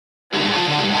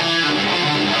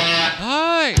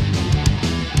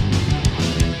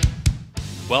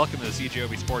Welcome to the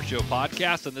CJOB Sports Show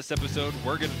podcast. On this episode,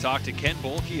 we're going to talk to Ken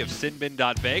Boehlke of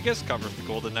Sinbin.vegas, covers the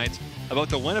Golden Knights, about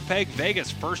the Winnipeg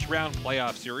Vegas first-round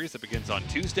playoff series that begins on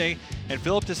Tuesday, and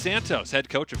Philip Dos Santos, head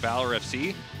coach of Valour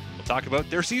FC. We'll talk about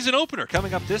their season opener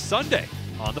coming up this Sunday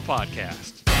on the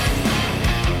podcast.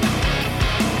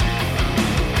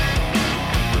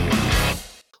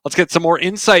 Let's get some more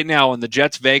insight now on the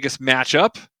Jets-Vegas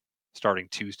matchup, starting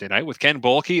Tuesday night with Ken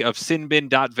Boehlke of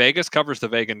Sinbin.vegas, covers the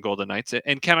Vegas Golden Knights.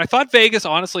 And Ken, I thought Vegas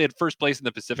honestly had first place in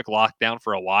the Pacific lockdown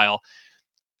for a while.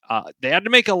 They had to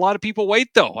make a lot of people wait,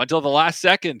 though, until the last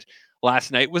second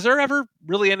last night. Was there ever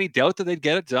really any doubt that they'd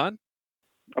get it done?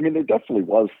 I mean, there definitely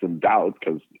was some doubt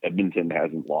because Edmonton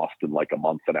hasn't lost in like a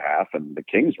month and a half, and the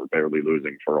Kings were barely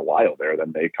losing for a while there.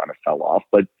 Then they kind of fell off.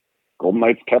 But Golden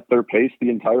Knights kept their pace the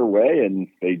entire way, and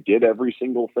they did every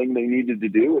single thing they needed to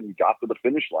do and got to the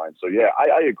finish line. So, yeah,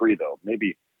 I agree, though.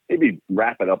 Maybe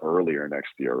wrap it up earlier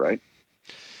next year, right?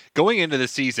 Going into the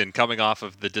season, coming off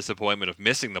of the disappointment of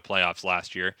missing the playoffs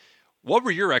last year, what were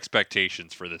your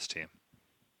expectations for this team?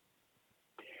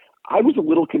 I was a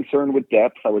little concerned with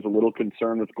depth. I was a little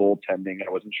concerned with goaltending.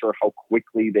 I wasn't sure how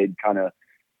quickly they'd kind of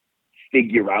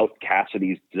figure out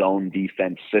Cassidy's zone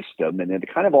defense system. And it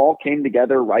kind of all came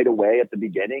together right away at the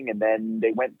beginning. And then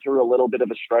they went through a little bit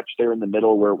of a stretch there in the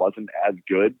middle where it wasn't as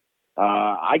good.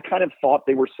 I kind of thought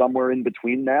they were somewhere in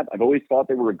between that. I've always thought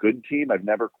they were a good team. I've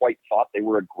never quite thought they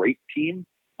were a great team.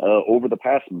 Over the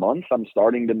past month, I'm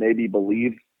starting to maybe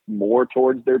believe more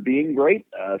towards their being great.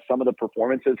 Some of the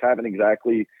performances haven't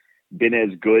exactly been as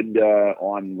good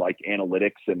on like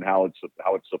analytics and how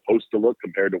it's supposed to look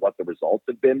compared to what the results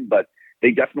have been, but they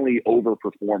definitely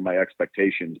overperformed my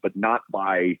expectations, but not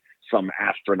by some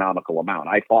astronomical amount.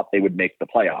 I thought they would make the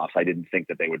playoffs. I didn't think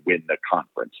that they would win the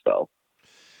conference, though.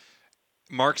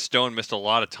 Mark Stone missed a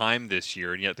lot of time this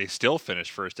year, and yet they still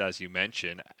finished first, as you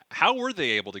mentioned. How were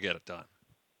they able to get it done?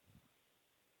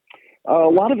 A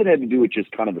lot of it had to do with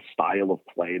just kind of the style of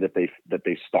play that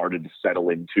they started to settle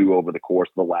into over the course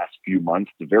of the last few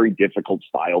months. It's a very difficult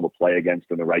style to play against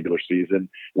in the regular season,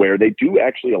 where they do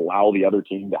actually allow the other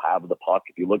team to have the puck.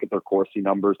 If you look at their Corsi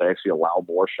numbers, they actually allow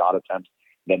more shot attempts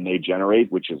than they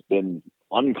generate, which has been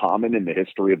uncommon in the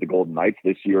history of the Golden Knights.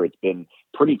 This year, it's been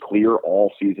pretty clear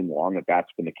all season long that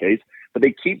that's been the case. But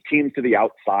they keep teams to the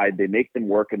outside. They make them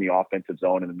work in the offensive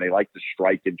zone, and then they like to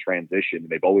strike in transition.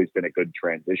 They've always been a good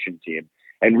transition team.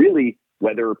 And really,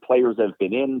 whether players have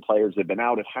been in, players have been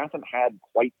out, it hasn't had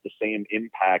quite the same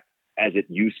impact as it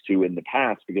used to in the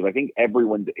past, because I think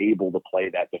everyone's able to play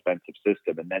that defensive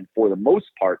system. And then for the most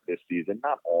part this season,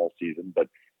 not all season, but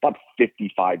about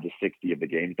 55 to 60 of the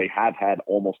games, they have had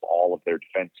almost all of their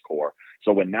defense core.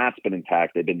 So when that's been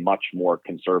intact, they've been much more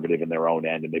conservative in their own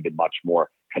end, and they've been much more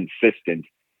consistent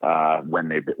when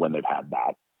they've had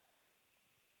that.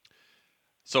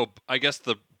 So I guess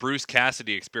the Bruce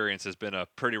Cassidy experience has been a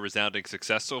pretty resounding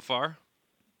success so far.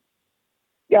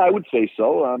 Yeah, I would say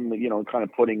so. Kind of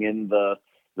putting in the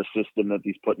system that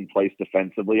he's put in place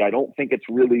defensively. I don't think it's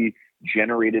really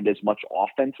generated as much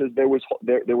offense as there was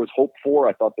hope for.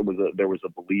 I thought there was a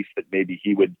belief that maybe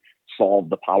he would solve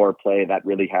the power play. That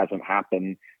really hasn't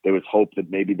happened. There was hope that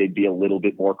maybe they'd be a little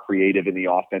bit more creative in the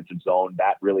offensive zone.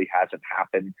 That really hasn't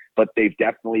happened. But they've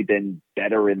definitely been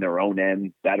better in their own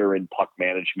end, better in puck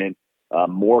management,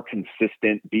 more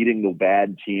consistent, beating the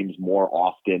bad teams more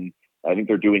often. I think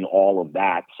they're doing all of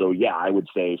that. So, yeah, I would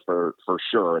say for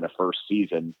sure in a first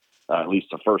season, at least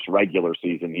a first regular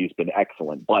season, he's been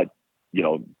excellent. But,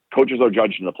 coaches are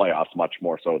judged in the playoffs much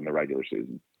more so in the regular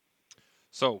season.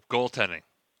 So, goaltending.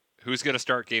 Who's going to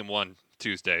start game one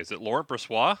Tuesday? Is it Laurent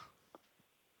Brossoit?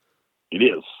 It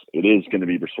is. It is going to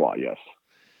be Brossoit, yes.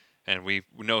 And we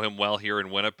know him well here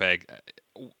in Winnipeg.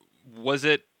 Was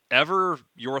it ever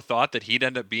your thought that he'd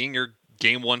end up being your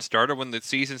game one starter when the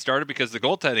season started? Because the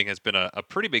goaltending has been a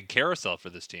pretty big carousel for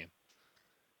this team.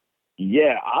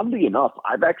 Yeah, oddly enough,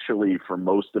 I've actually, for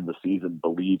most of the season,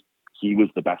 believed he was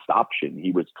the best option.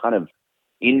 He was kind of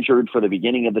injured for the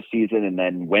beginning of the season and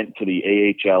then went to the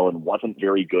AHL and wasn't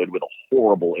very good with a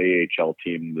horrible AHL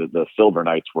team. The Silver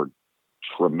Knights were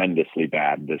tremendously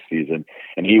bad this season.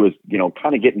 And he was,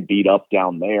 kind of getting beat up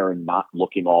down there and not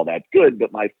looking all that good.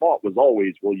 But my thought was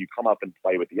always, well, you come up and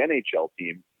play with the NHL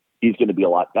team, he's going to be a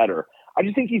lot better. I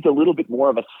just think he's a little bit more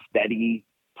of a steady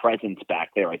presence back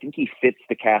there. I think he fits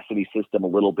the Cassidy system a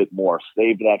little bit more.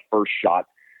 Saved that first shot,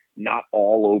 not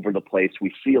all over the place.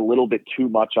 We see a little bit too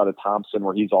much out of Thompson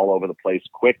where he's all over the place.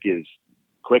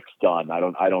 Quick's done. I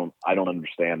don't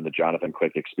understand the Jonathan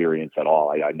Quick experience at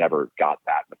all. I never got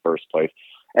that in the first place.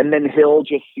 And then Hill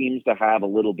just seems to have a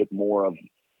little bit more of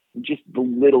just a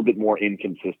little bit more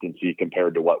inconsistency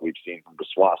compared to what we've seen from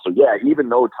Brossoit. So yeah, even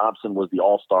though Thompson was the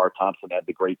all-star, Thompson had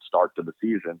the great start to the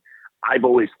season, I've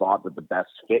always thought that the best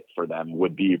fit for them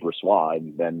would be Brossoit,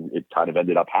 and then it kind of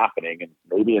ended up happening, and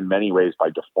maybe in many ways by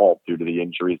default due to the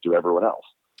injuries to everyone else.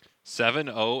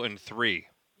 7-0-3,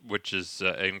 which is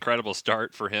an incredible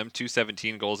start for him.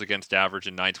 217 goals against average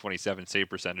and 927 save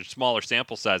percentage. Smaller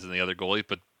sample size than the other goalies,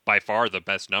 but by far the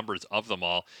best numbers of them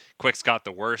all. Quick's got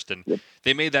the worst, and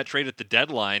they made that trade at the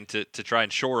deadline to try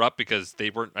and shore up because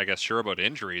they weren't, I guess, sure about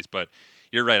injuries. But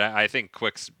you're right. I think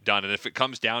Quick's done, and if it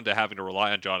comes down to having to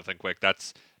rely on Jonathan Quick,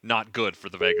 that's not good for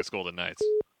the Vegas Golden Knights.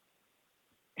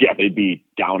 Yeah, they'd be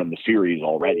down in the series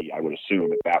already, I would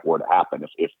assume, if that were to happen.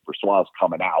 If Brossoit's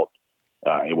coming out,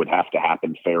 it would have to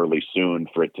happen fairly soon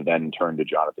for it to then turn to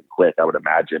Jonathan Quick. I would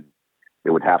imagine it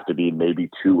would have to be maybe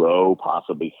 2-0,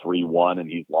 possibly 3-1, and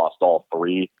he's lost all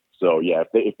three. So, yeah,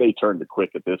 if they turn to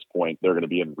Quick at this point, they're going to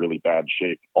be in really bad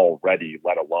shape already,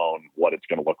 let alone what it's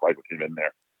going to look like with him in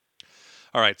there.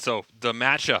 All right, so the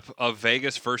matchup of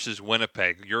Vegas versus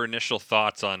Winnipeg, your initial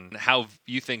thoughts on how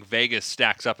you think Vegas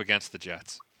stacks up against the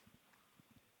Jets?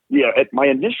 Yeah, my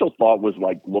initial thought was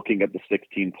like looking at the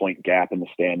 16-point gap in the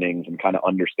standings and kind of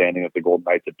understanding that the Golden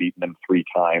Knights had beaten them 3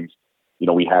 times. You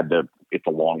know, it's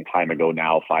a long time ago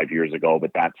now, 5 years ago,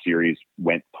 but that series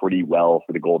went pretty well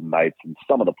for the Golden Knights, and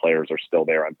some of the players are still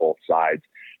there on both sides.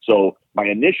 So my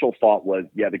initial thought was,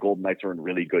 yeah, the Golden Knights are in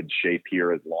really good shape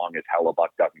here as long as Hellebuyck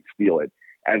doesn't steal it.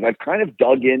 As I've kind of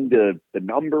dug into the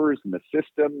numbers and the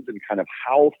systems and kind of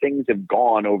how things have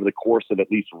gone over the course of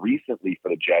at least recently for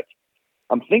the Jets,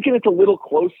 I'm thinking it's a little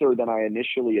closer than I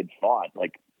initially had thought.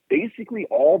 Like, basically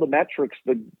all the metrics,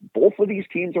 both of these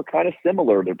teams are kind of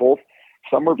similar. They're both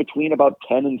somewhere between about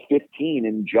 10 and 15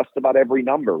 in just about every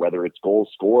number, whether it's goals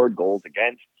scored, goals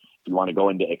against, if you want to go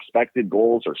into expected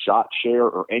goals or shot share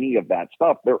or any of that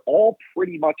stuff. They're all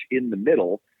pretty much in the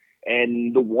middle.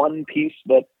 And the one piece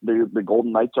that the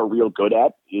Golden Knights are real good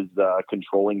at is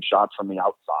controlling shots from the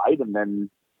outside, and then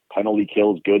penalty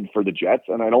kills good for the Jets.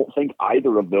 And I don't think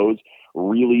either of those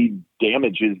really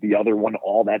damages the other one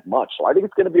all that much. So I think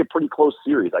it's going to be a pretty close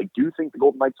series. I do think the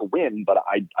Golden Knights will win, but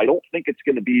I don't think it's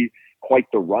going to be quite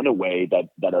the runaway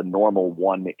that a normal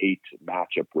 1-8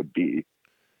 matchup would be.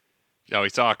 Yeah, we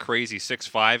saw a crazy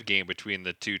 6-5 game between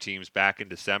the two teams back in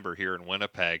December here in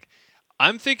Winnipeg.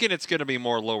 I'm thinking it's going to be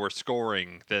more lower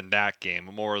scoring than that game,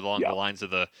 more along the lines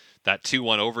of that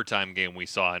 2-1 overtime game we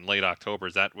saw in late October.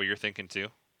 Is that what you're thinking too?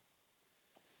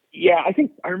 Yeah, I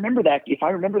think I remember that. If I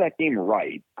remember that game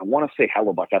right, I want to say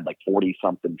Hellebuyck had like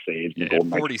 40-something saves and Golden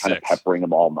Knights kind of peppering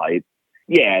them all night.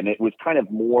 Yeah, and it was kind of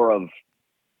more of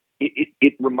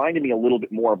it reminded me a little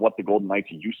bit more of what the Golden Knights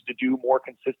used to do more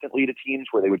consistently to teams,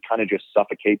 where they would kind of just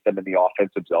suffocate them in the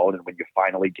offensive zone, and when you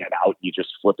finally get out, you just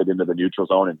flip it into the neutral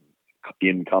zone, and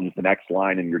in comes the next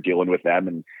line, and you're dealing with them,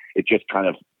 and it just kind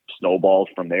of snowballs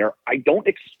from there. I don't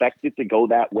expect it to go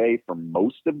that way for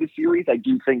most of the series. I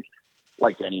do think,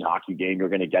 like any hockey game, you're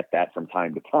going to get that from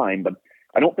time to time, but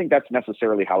I don't think that's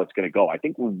necessarily how it's going to go. I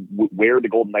think where the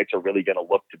Golden Knights are really going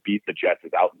to look to beat the Jets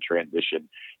is out in transition.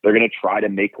 They're going to try to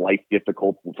make life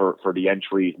difficult for the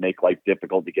entries, make life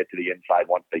difficult to get to the inside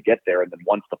once they get there. And then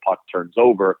once the puck turns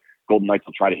over, Golden Knights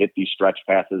will try to hit these stretch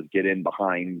passes, get in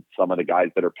behind some of the guys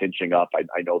that are pinching up.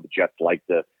 I know the Jets like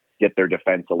to get their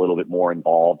defense a little bit more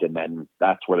involved, and then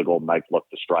that's where the Golden Knights look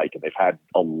to strike. And they've had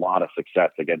a lot of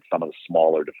success against some of the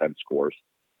smaller defense scores.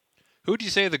 Who do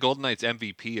you say the Golden Knights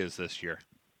MVP is this year?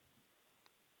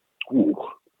 Ooh.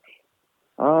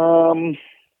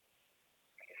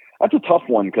 That's a tough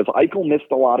one because Eichel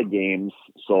missed a lot of games.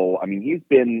 So, I mean, he's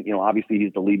been, obviously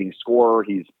he's the leading scorer.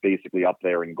 He's basically up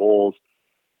there in goals,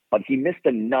 but he missed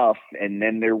enough. And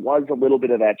then there was a little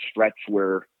bit of that stretch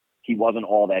where he wasn't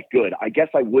all that good. I guess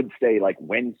I would say, like,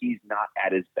 when he's not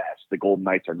at his best, the Golden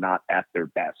Knights are not at their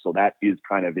best. So that is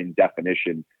kind of in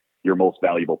definition your most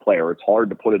valuable player. It's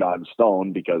hard to put it on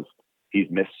Stone because he's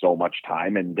missed so much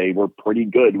time and they were pretty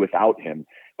good without him.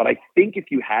 But I think if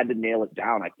you had to nail it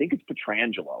down, I think it's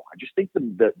Pietrangelo. I just think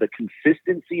the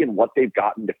consistency in what they've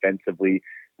gotten defensively,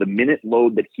 the minute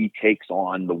load that he takes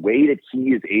on, the way that he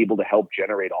is able to help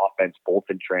generate offense both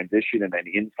in transition and then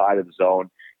inside of the zone,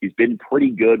 he's been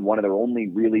pretty good. One of their only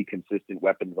really consistent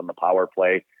weapons on the power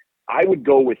play. I would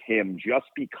go with him just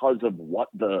because of what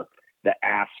the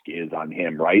ask is on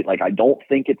him, right? Like, I don't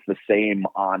think it's the same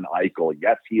on Eichel.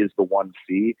 Yes, he is the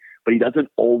 1C, but he doesn't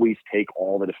always take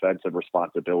all the defensive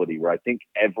responsibility, where I think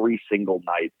every single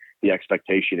night the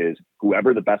expectation is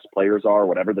whoever the best players are,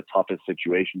 whatever the toughest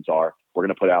situations are, we're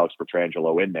going to put Alex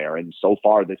Pietrangelo in there. And so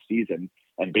far this season,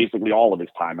 and basically all of his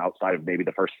time outside of maybe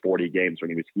the first 40 games when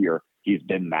he was here, he's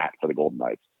been that for the Golden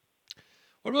Knights.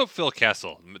 What about Phil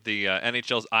Kessel, the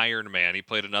NHL's Iron Man? He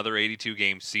played another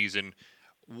 82-game season.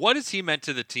 What has he meant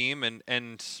to the team,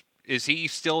 and is he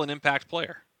still an impact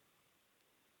player?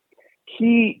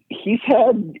 He's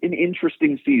had an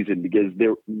interesting season because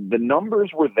the numbers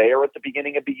were there at the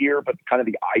beginning of the year, but kind of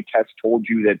the eye test told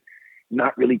you that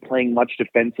not really playing much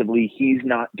defensively. He's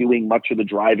not doing much of the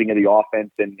driving of the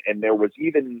offense. And there was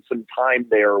even some time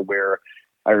there where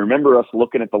I remember us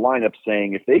looking at the lineup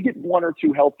saying, if they get one or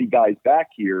two healthy guys back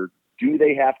here, do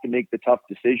they have to make the tough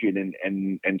decision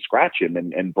and scratch him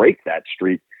and break that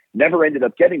streak? Never ended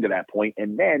up getting to that point.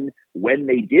 And then when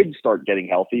they did start getting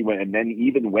healthy, and then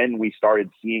even when we started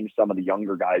seeing some of the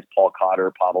younger guys, Paul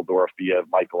Cotter, Pavel Dorofeev,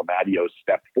 Michael Amadio,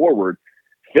 step forward,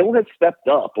 Phil has stepped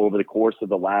up over the course of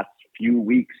the last few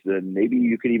weeks. And maybe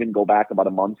you could even go back about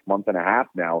a month and a half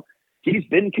now. He's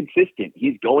been consistent.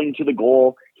 He's going to the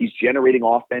goal. He's generating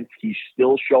offense. He's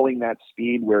still showing that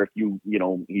speed where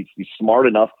if he's smart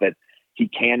enough that he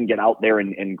can get out there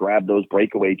and grab those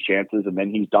breakaway chances, and then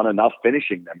he's done enough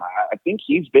finishing them. I think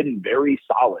he's been very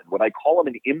solid. When I call him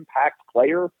an impact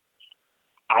player,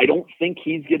 I don't think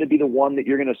he's going to be the one that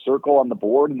you're going to circle on the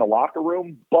board in the locker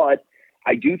room, but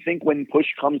I do think when push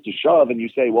comes to shove and you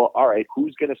say, well, all right,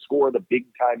 who's going to score the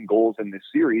big-time goals in this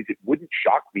series, it wouldn't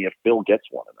shock me if Phil gets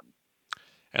one of them.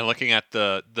 And looking at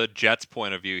the Jets'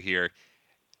 point of view here,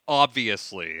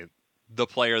 obviously the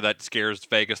player that scares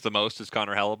Vegas the most is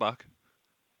Connor Hellebuyck.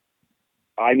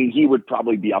 I mean, he would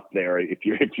probably be up there. If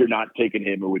you're not taking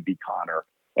him, it would be Connor.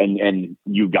 And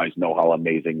you guys know how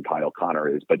amazing Kyle Connor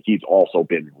is, but he's also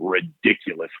been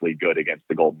ridiculously good against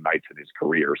the Golden Knights in his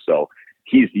career. So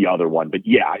he's the other one. But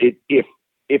yeah,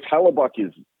 if Hellebuyck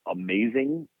is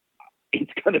amazing,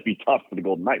 it's going to be tough for the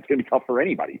Golden Knights. It's going to be tough for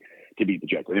anybody to beat the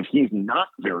Jets. And if he's not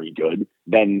very good,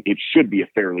 then it should be a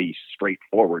fairly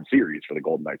straightforward series for the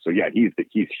Golden Knights. So yeah,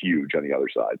 he's huge on the other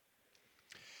side.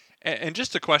 And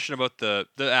just a question about the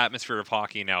atmosphere of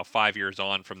hockey now, 5 years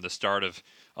on from the start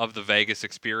of the Vegas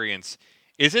experience.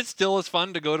 Is it still as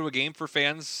fun to go to a game for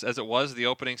fans as it was the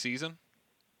opening season?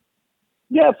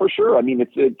 Yeah, for sure. I mean,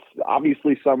 it's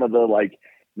obviously some of the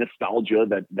nostalgia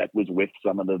that was with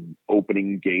some of the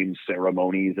opening game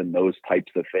ceremonies and those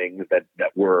types of things that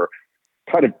were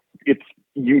kind of, it's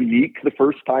unique the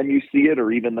first time you see it,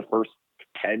 or even the first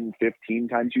 10, 15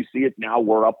 times you see it. Now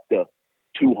we're up to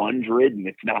 200 and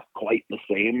it's not quite the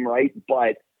same, right?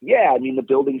 But yeah, I mean, the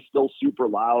building's still super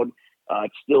loud.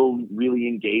 It's still really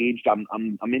engaged.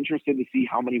 I'm interested to see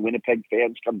how many Winnipeg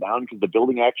fans come down, because the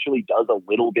building actually does a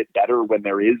little bit better when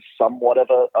there is somewhat of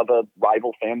a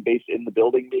rival fan base in the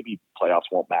building. Maybe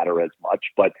playoffs won't matter as much,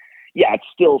 but yeah, it's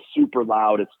still super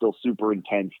loud. It's still super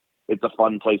intense. It's a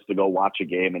fun place to go watch a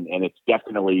game, and it's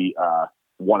definitely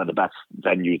one of the best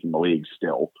venues in the league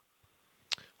still.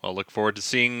 Well, look forward to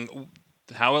seeing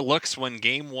how it looks when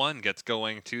Game 1 gets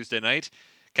going Tuesday night.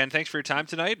 Ken, thanks for your time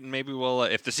tonight, and maybe we'll,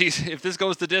 if this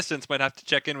goes the distance, might have to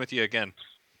check in with you again.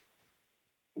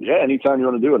 Yeah, anytime you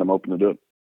want to do it, I'm open to do it.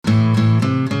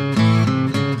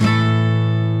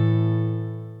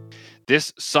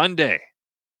 This Sunday,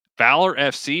 Valour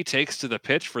FC takes to the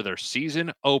pitch for their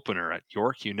season opener at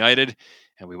York United,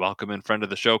 and we welcome in friend of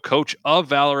the show, coach of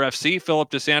Valour FC, Philip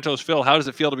Dos Santos. Phil, how does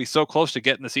it feel to be so close to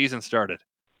getting the season started?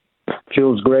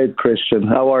 Feels great, Christian.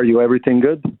 How are you? Everything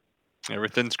good?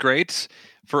 Everything's great.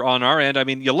 On our end, I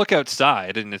mean, you look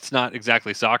outside, and it's not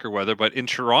exactly soccer weather, but in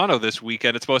Toronto this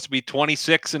weekend, it's supposed to be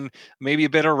 26 and maybe a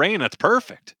bit of rain. That's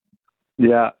perfect.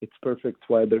 Yeah, it's perfect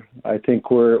weather. I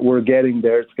think we're getting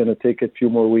there. It's going to take a few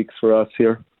more weeks for us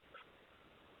here.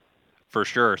 For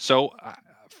sure. So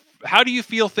how do you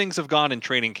feel things have gone in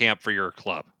training camp for your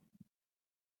club?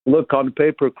 Look, on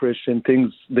paper, Christian,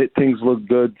 things look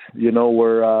good. You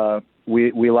know,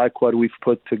 we like what we've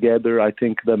put together. I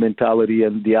think the mentality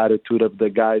and the attitude of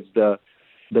the guys, the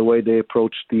way they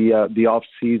approached the off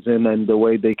season and the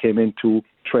way they came into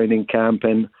training camp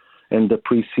and the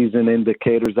preseason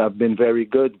indicators have been very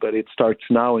good. But it starts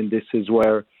now, and this is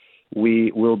where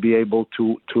we will be able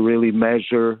to really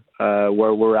measure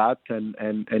where we're at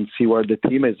and see where the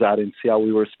team is at and see how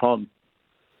we respond.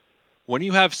 When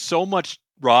you have so much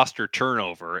roster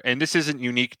turnover, and this isn't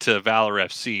unique to Valour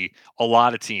FC, a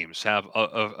lot of teams have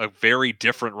a very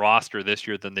different roster this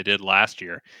year than they did last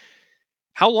year.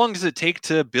 How long does it take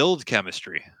to build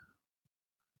chemistry?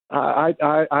 I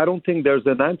don't think there's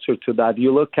an answer to that.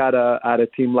 You look at a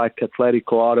team like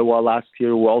Atletico Ottawa last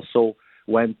year, who also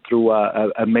went through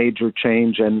a major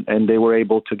change, and they were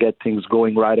able to get things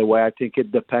going right away. I think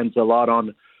it depends a lot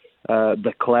on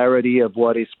the clarity of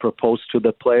what is proposed to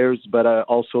the players, but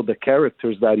also the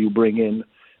characters that you bring in,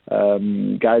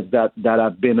 guys that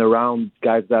have been around,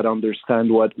 guys that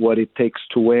understand what it takes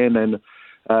to win, and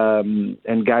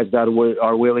and guys that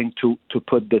are willing to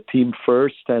put the team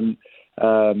first and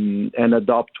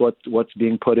adopt what's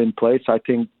being put in place. I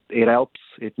think it helps.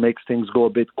 It makes things go a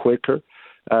bit quicker,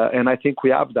 and I think we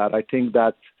have that. I think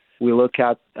that we look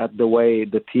at the way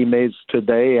the team is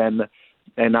today and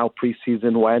how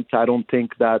preseason went. I don't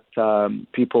think that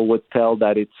people would tell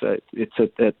that it's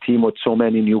a team with so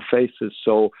many new faces.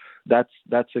 So that's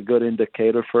a good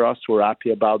indicator for us. We're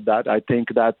happy about that. I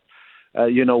think that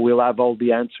we'll have all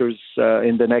the answers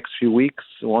in the next few weeks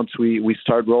once we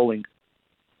start rolling.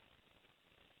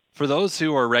 For those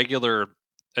who are regular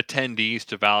attendees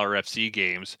to Valour FC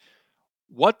games,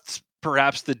 what's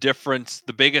perhaps the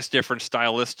biggest difference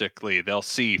stylistically they'll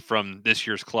see from this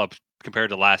year's club compared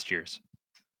to last year's?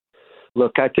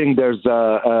 Look, I think there's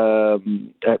a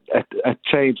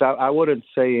change. I wouldn't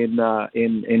say in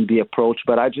the approach,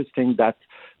 but I just think that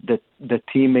the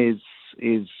team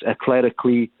is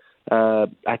athletically,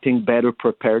 I think, better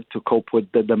prepared to cope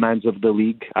with the demands of the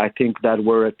league. I think that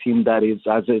we're a team that has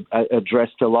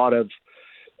addressed a lot of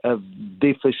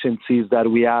deficiencies that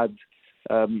we had.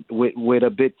 With a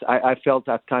bit, I felt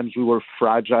at times we were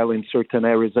fragile in certain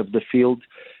areas of the field.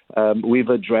 We've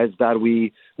addressed that.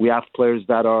 We have players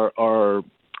that are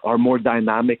more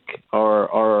dynamic,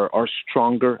 are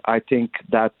stronger. I think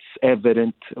that's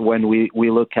evident when we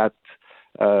look at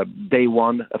day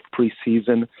one of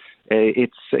preseason.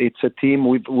 It's a team.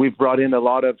 We've brought in a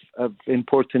lot of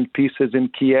important pieces in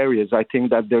key areas. I think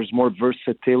that there's more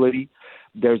versatility.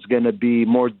 There's going to be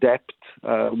more depth.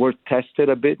 We're tested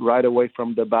a bit right away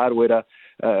from the bat with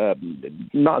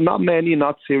not many,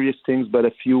 not serious things, but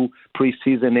a few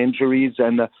preseason injuries,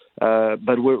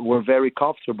 but we're very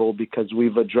comfortable because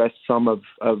we've addressed some of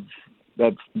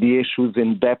the issues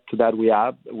in depth that we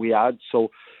had.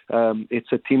 So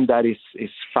it's a team that is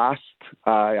fast.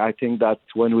 I think that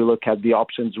when we look at the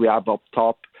options we have up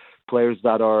top, players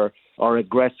that are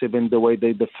aggressive in the way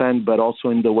they defend, but also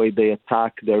in the way they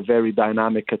attack. They're very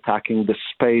dynamic, attacking the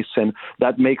space, and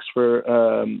that makes for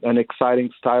an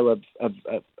exciting style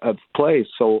of play.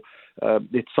 So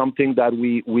it's something that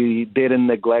we didn't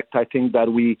neglect. I think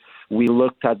that we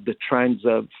looked at the trends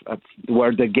of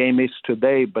where the game is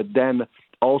today, but then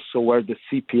also where the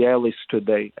CPL is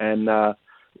today. And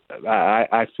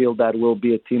I feel that we'll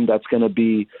be a team that's going to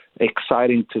be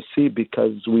exciting to see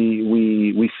because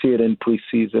we see it in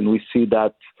preseason. We see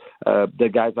that the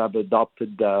guys have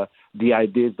adopted the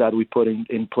ideas that we put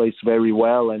in place very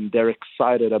well, and they're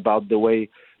excited about the way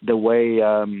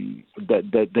the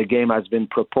game has been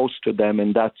proposed to them,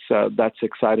 and that's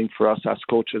exciting for us as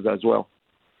coaches as well.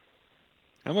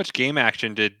 How much game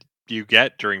action did you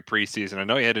get during preseason? I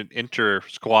know you had an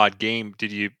inter-squad game.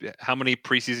 How many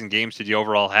preseason games did you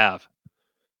overall have?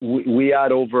 We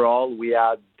had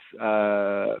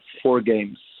 4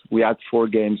 games. We had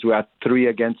 3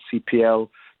 against CPL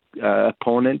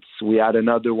opponents. We had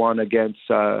another one against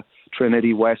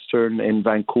Trinity Western in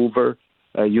Vancouver,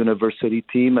 a university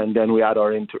team, and then we had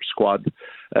our inter-squad.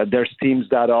 There's teams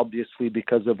that obviously,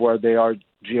 because of where they are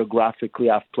geographically,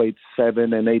 have played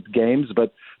 7 and 8 games,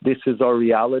 but this is our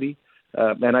reality.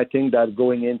 And I think that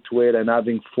going into it and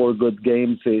having 4 good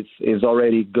games is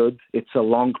already good. It's a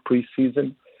long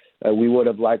preseason. We would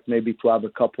have liked maybe to have a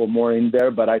couple more in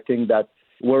there, but I think that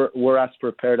we're as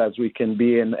prepared as we can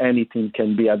be, and any team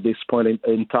can be at this point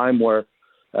in time where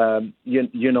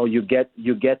you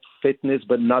get fitness,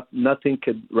 but nothing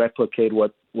could replicate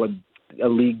what a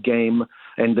league game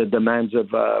and the demands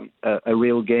of a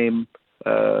real game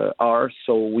are.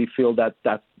 So we feel that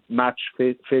match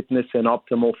fitness and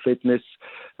optimal fitness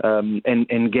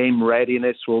and game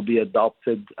readiness will be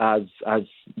adopted as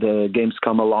the games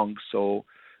come along. So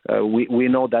we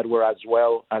know that we're as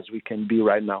well as we can be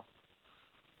right now.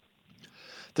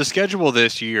 The schedule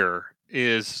this year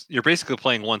is you're basically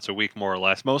playing once a week, more or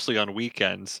less, mostly on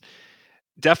weekends.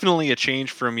 Definitely a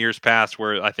change from years past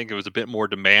where I think it was a bit more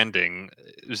demanding.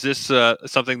 Is this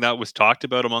something that was talked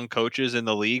about among coaches in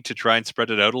the league to try and spread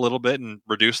it out a little bit and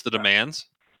reduce the demands?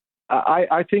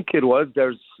 I think it was.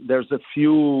 There's a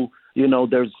few,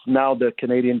 there's now the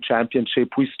Canadian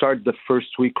Championship. We start the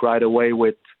first week right away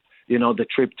with, the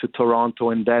trip to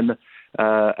Toronto, and then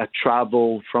a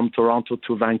travel from Toronto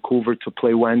to Vancouver to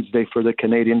play Wednesday for the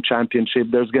Canadian Championship.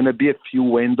 There's going to be a few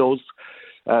windows.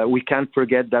 We can't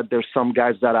forget that there's some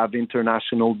guys that have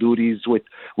international duties with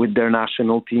their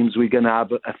national teams. We're going to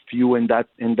have a few in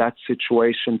that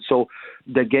situation. So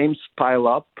the games pile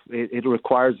up. It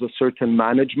requires a certain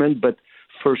management, but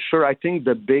for sure, I think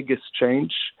the biggest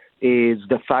change is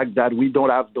the fact that we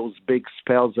don't have those big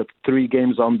spells of 3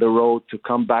 games on the road to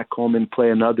come back home and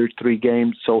play another 3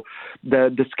 games. So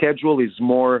the schedule is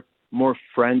more more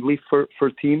friendly for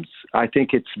teams. I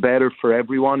think it's better for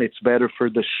everyone. It's better for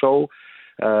the show.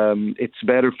 It's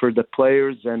better for the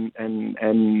players and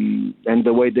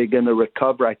the way they're going to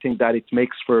recover. I think that it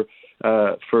makes for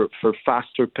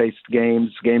faster paced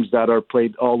games that are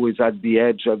played always at the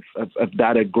edge of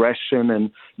that aggression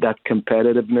and that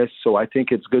competitiveness. So I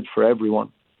think it's good for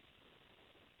everyone.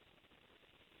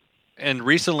 And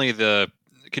recently the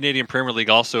Canadian Premier League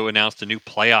also announced a new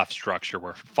playoff structure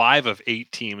where 5 of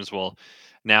 8 teams will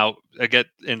now get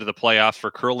into the playoffs.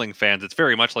 For curling fans, it's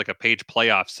very much like a page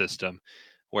playoff system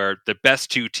where the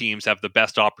best 2 teams have the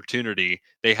best opportunity.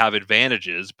 They have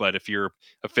advantages, but if you're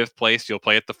a 5th place, you'll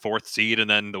play at the 4th seed, and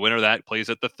then the winner of that plays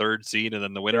at the 3rd seed, and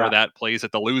then the winner of that plays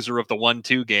at the loser of the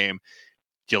 1-2 game.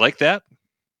 Do you like that?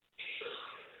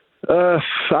 I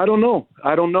don't know.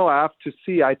 I have to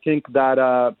see. I think that,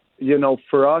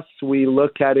 for us, we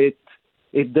look at it,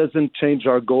 it doesn't change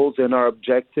our goals and our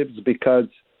objectives, because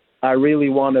I really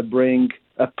want to bring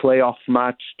a playoff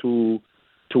match to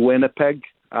Winnipeg.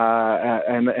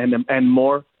 And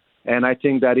more. And I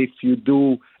think that if you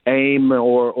do aim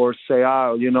or say,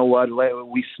 you know what,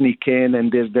 we sneak in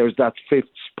and there's that 5th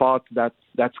spot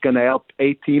that's going to help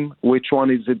a team. Which one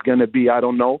is it going to be? I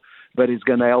don't know, but it's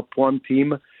going to help one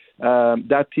team.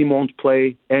 That team won't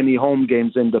play any home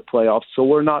games in the playoffs. So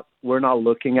we're not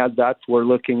looking at that. We're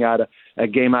looking at a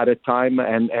game at a time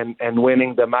and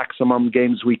winning the maximum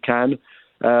games we can,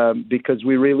 because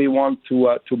we really want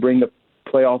to bring the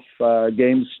playoff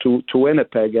games to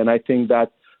Winnipeg. And I think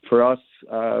that for us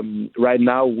right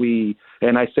now,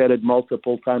 and I said it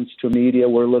multiple times to media,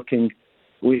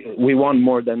 we want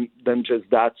more than just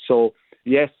that. So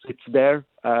yes, it's there.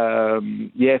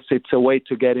 Yes, it's a way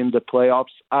to get in the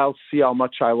playoffs. I'll see how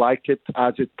much I like it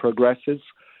as it progresses.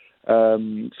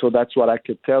 So that's what I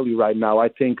could tell you right now. I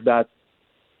think that,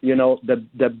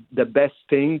 the best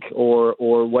thing or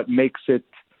what makes it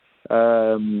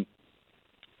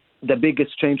the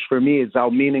biggest change for me is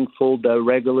how meaningful the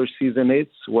regular season is,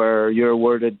 where you're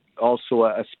awarded also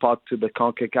a spot to the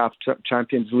CONCACAF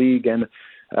Champions League and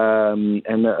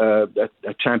a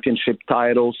championship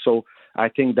title. So I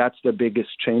think that's the biggest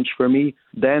change for me.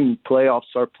 Then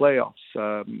playoffs are playoffs.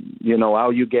 How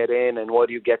you get in and what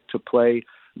you get to play,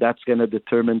 that's going to be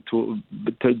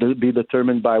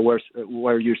determined by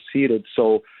where you're seated.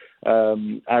 So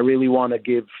I really want to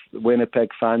give Winnipeg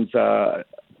fans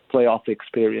playoff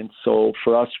experience. So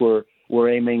for us, we're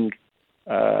aiming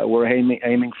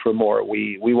for more.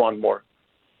 We want more.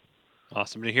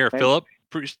 Awesome to hear, Philip.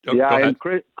 And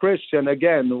Christian,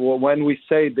 again, when we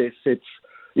say this, it's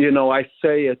I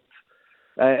say it,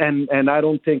 and I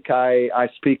don't think I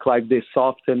speak like this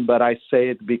often, but I say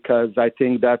it because I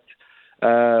think that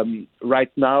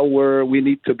right now we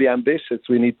need to be ambitious,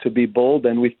 we need to be bold,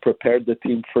 and we've prepared the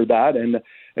team for that. And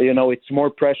it's more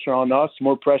pressure on us,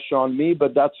 more pressure on me,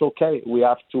 but that's okay. We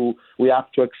have to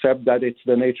accept that it's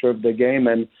the nature of the game,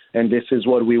 and this is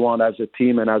what we want as a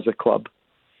team and as a club.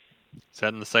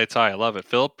 Setting the sights high. I love it.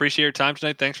 Philip, appreciate your time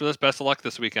tonight. Thanks for this. Best of luck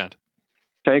this weekend.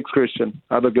 Thanks, Christian.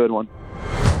 Have a good one.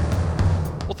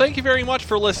 Well, thank you very much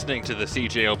for listening to the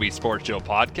CJOB Sports Show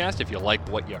podcast. If you like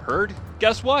what you heard,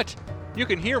 guess what? You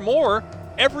can hear more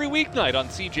every weeknight on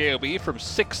CJOB from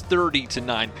 6:30 to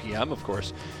 9 p.m. Of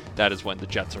course, that is when the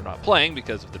Jets are not playing,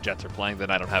 because if the Jets are playing, then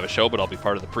I don't have a show, but I'll be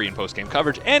part of the pre- and post-game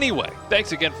coverage. Anyway,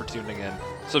 thanks again for tuning in.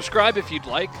 Subscribe if you'd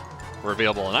like. We're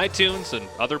available on iTunes and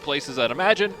other places, I'd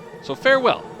imagine. So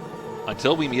farewell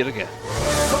until we meet again.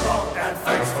 So long and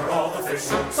thanks for all the fish.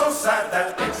 So sad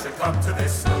that it should come to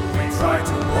this. We try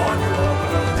to